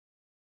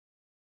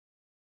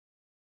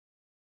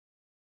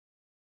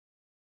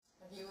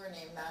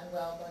named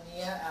Manuel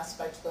Bonilla asked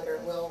by Twitter,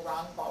 will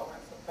Ron Paul run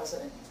for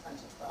president in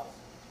 2012?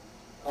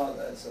 Oh,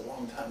 that's a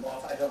long time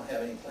off. I don't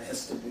have any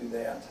plans to do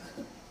that.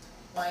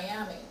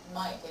 Miami,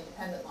 Mike,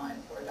 independent line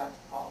for Dr.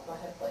 Paul. Go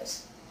ahead,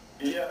 please.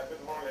 Yeah,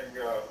 good morning,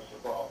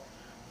 Mr. Paul.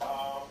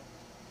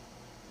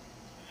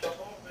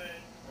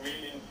 Supposing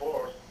we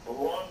enforce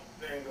one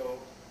single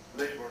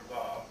labor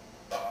law,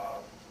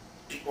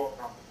 equal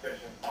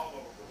compensation all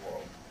over the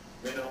world,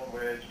 minimum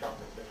wage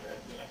compensation,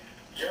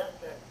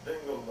 just that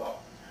single law,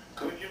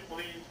 could you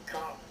please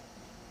count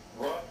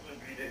what would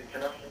be the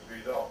economic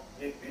result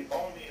if we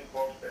only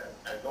enforce that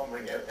and don't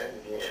bring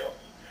anything else?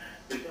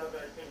 Because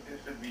I think this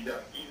could be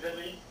done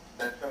easily,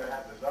 and it's going to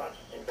have the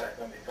largest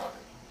impact on the economy.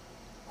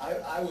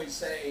 I would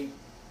say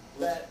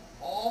let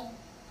all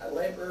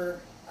labor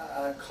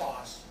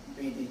costs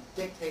be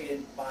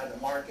dictated by the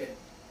market.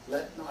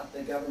 Let not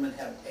the government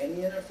have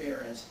any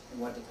interference in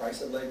what the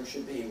price of labor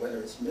should be, whether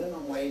it's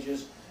minimum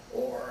wages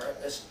or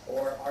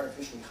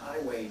artificially high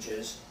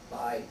wages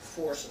by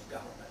force of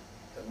government.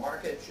 The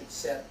market should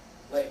set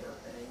labor,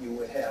 and you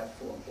would have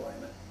full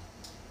employment.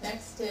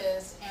 Next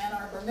is Ann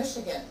Arbor,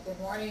 Michigan. Good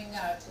morning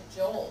to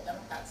Joel,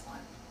 Democrats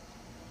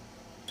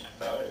line.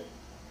 Hi.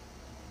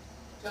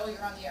 Joel,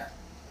 you're on the air.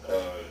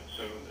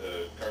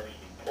 Congressman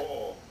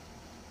Paul,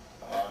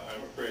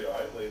 I'm afraid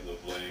I lay the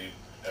blame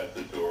at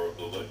the door of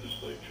the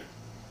legislature.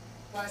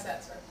 Why is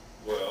that, sir?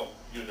 Well,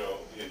 you know,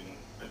 in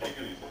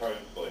particularly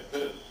times like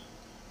this,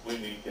 we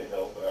need to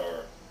help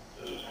our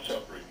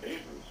suffering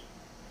neighbors.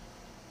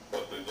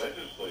 But the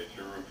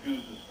legislature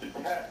refuses to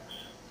tax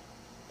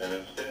and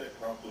instead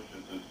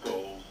accomplishes its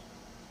goals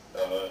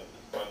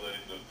by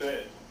letting the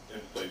Fed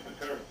inflate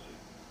the currency.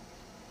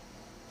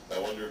 I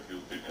wonder if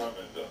you could comment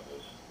on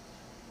this.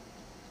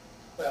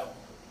 Well,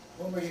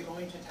 whom are you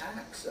going to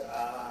tax?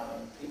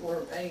 People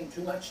are paying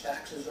too much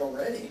taxes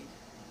already,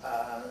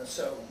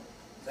 so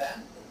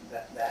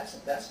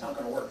that's not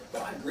going to work.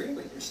 But I agree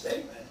with your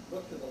statement.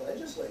 Look to the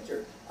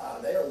legislature;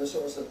 they are the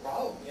source of the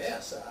problem.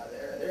 Yes,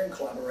 they're in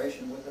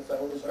collaboration with the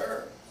Federal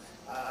Reserve.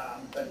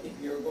 But if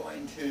you're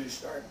going to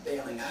start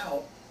bailing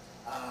out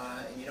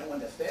and you don't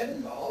want the Fed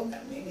involved,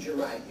 that means you're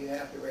right. You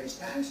have to raise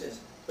taxes.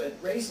 But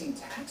raising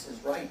taxes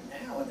right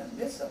now in the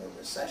midst of a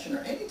recession or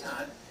any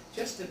time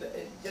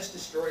it just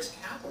destroys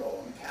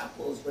capital, and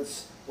capital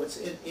is what's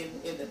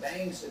in the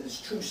banks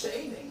is true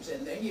savings,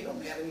 and then you don't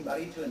have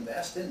anybody to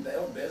invest in,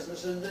 build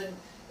businesses,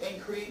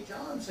 and create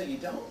jobs. So you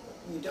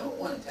don't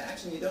want to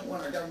tax, and you don't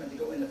want our government to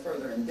go into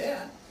further in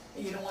debt,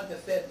 and you don't want the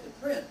Fed to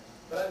print.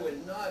 But I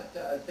would not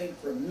think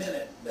for a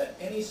minute that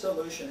any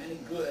solution, any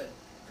good,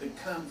 could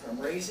come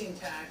from raising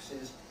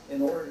taxes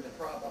in order to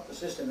prop up a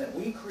system that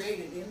we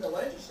created in the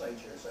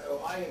legislature.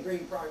 So I agree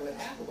probably with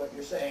half of what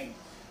you're saying.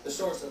 The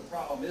source of the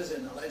problem is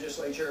in the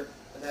legislature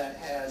that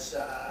has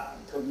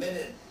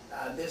permitted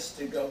this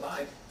to go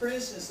by. For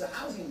instance, the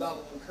housing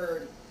bubble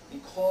occurred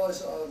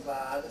because of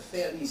the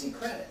Fed easy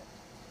credit.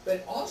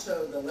 But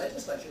also the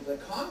legislature, the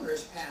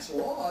Congress, passed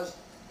laws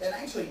that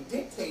actually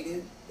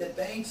dictated that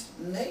banks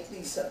make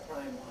these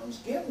subprime loans,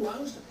 give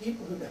loans to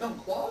people who don't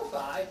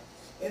qualify,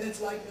 and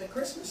it's like a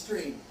Christmas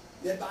tree.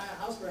 They buy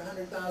a house for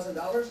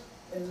 $100,000,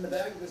 and the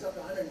value goes up to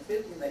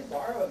 $150,000, and they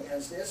borrow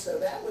against this. So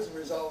that was a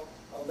result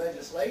of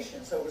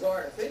legislation. So it was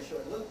artificial.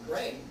 It looked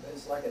great.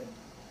 It's like a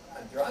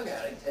drug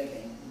addict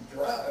taking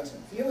drugs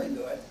and feeling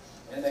good,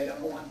 and they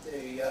don't want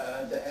to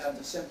have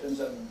the symptoms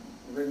of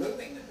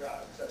removing the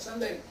drug. So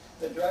someday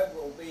the drug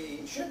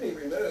should be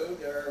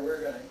removed, or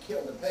we're going to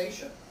kill the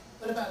patient.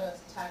 What about a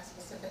tax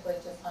specifically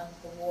to fund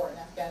the war in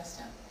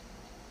Afghanistan?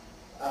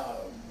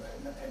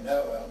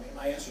 No, I mean,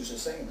 my answer is the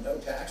same. No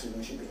taxes.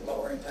 We should be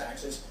lowering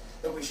taxes,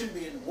 but we shouldn't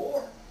be in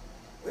war.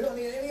 We don't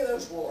need any of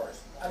those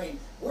wars. I mean,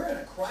 we're in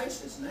a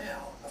crisis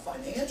now, a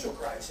financial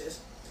crisis,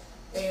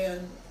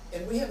 and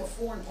we have a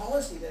foreign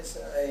policy that's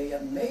a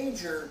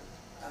major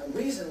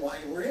reason why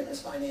we're in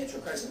this financial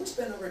crisis. We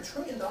spend over $1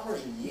 trillion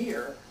a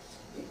year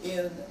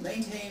in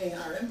maintaining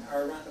our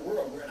empire around the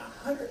world. We're in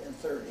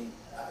 130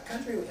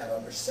 countries. We have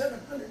over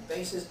 700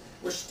 bases.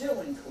 We're still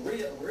in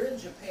Korea. We're in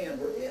Japan.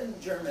 We're in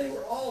Germany.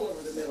 We're all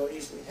over the Middle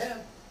East. We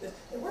have this,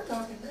 and we're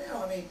talking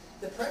now. I mean,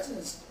 the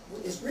president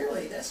is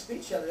really, that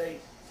speech the other day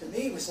to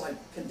me was like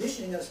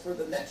conditioning us for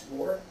the next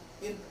war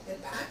in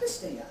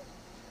Pakistan.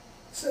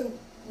 So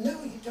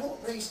no, you don't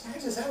raise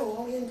taxes. That will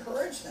only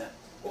encourage them.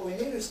 What we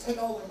need is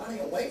take all their money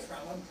away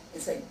from them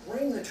and say,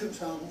 bring the troops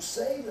home,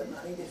 save the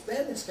money,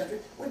 defend this country.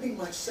 We'd be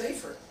much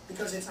safer,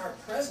 because it's our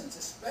presence,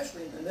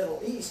 especially in the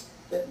Middle East,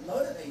 that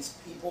motivates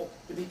people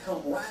to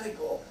become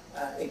radical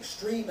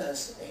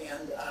extremists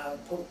and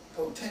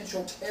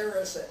potential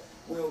terrorists that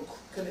will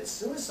commit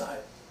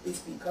suicide. It's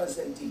because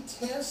they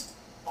detest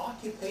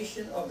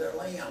occupation of their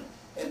land.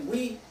 And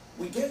we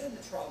get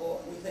into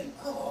trouble and we think,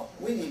 oh,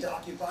 we need to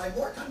occupy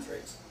more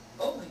countries,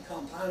 only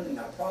compounding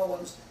our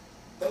problems,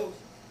 both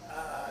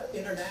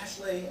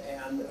internationally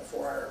and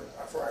for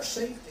our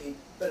safety,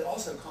 but it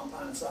also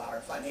compounds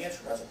our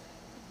financial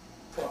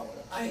problem.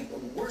 I think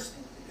the worst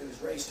thing we could do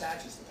is raise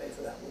taxes to pay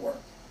for that war.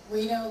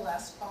 Reno,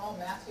 last call.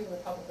 Matthew,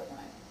 Republican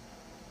line.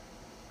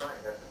 Hi,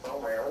 that's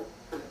Paul Maryland.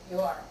 You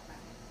are.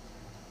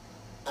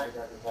 Hi,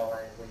 Dr. Paul.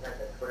 We had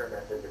that Twitter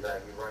message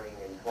about you running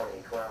in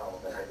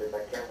 2012, and I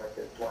can't let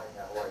this slide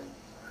that one,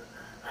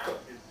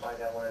 just slide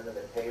that one under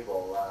the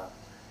table.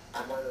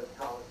 I'm one of those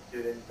college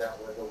students that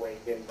was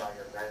awakened by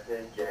your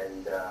message,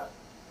 and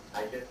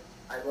I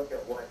look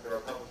at what the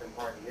Republican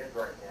Party is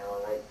right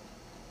now, and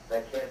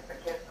I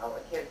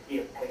can't see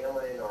a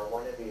Palin or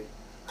one of these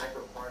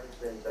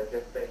hyper-partisans that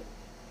just think,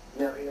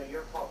 no,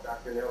 you're called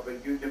Dr. No,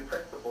 but you do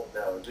principled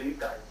no's. These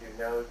guys do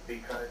no's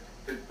because it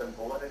suits them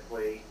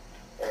politically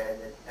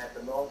and it's at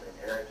the moment.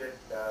 And I just,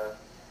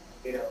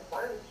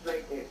 why don't you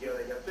make me a deal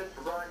that just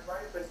run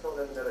right up until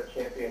there's another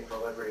champion for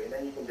liberty, and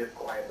then you can just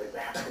quietly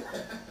back.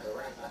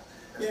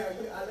 Yeah,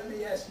 let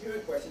me ask you a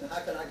question.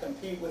 How can I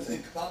compete with the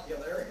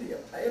popularity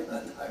of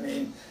Palin? I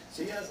mean,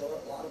 she has a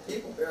lot of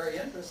people very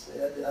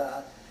interested.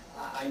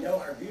 I know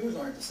our views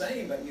aren't the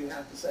same, but you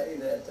have to say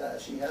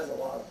that she has a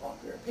lot of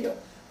popular appeal.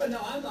 But no,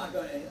 I'm not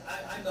going to,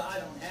 I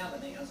don't have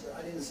an answer.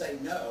 I didn't say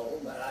no,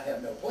 but I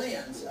have no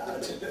plans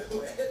to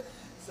do it.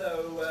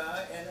 So,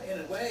 and in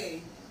a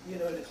way, in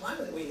the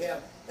climate that we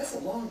have, that's a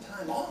long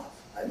time off.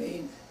 I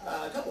mean,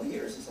 a couple of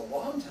years is a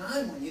long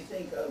time when you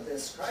think of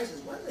this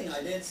crisis. One thing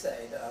I did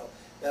say, though,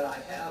 that I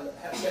have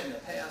said in the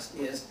past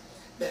is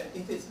that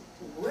if it's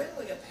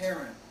readily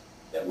apparent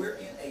that we're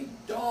in a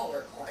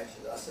dollar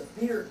crisis, a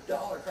severe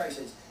dollar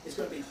crisis, it's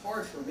going to be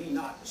hard for me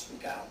not to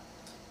speak out.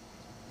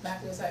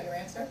 Matthew, is that your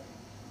answer?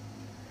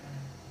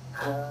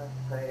 I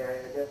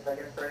guess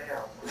for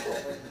now.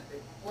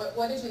 What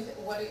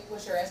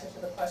was your answer to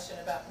the question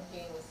about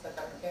competing with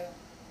Governor Palin?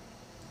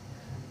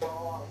 Well,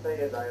 all I'll say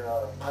is I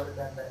was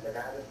at that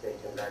Nevada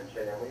State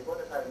Convention, and we would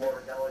have had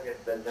more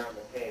delegates than John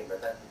McCain,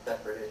 but that's a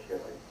separate issue,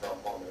 and Tom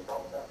Paul knows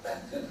all about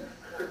that.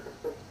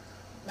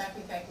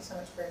 Matthew, thank you so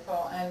much for your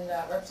call. And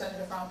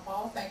Representative Ron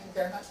Paul, thank you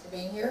very much for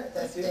being here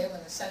this day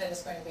when the Senate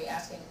is going to be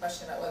asking a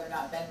question about whether or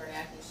not Ben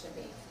Bernanke should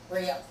be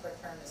re-up for a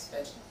term as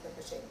Fed. We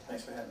appreciate it.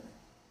 Thanks for having me.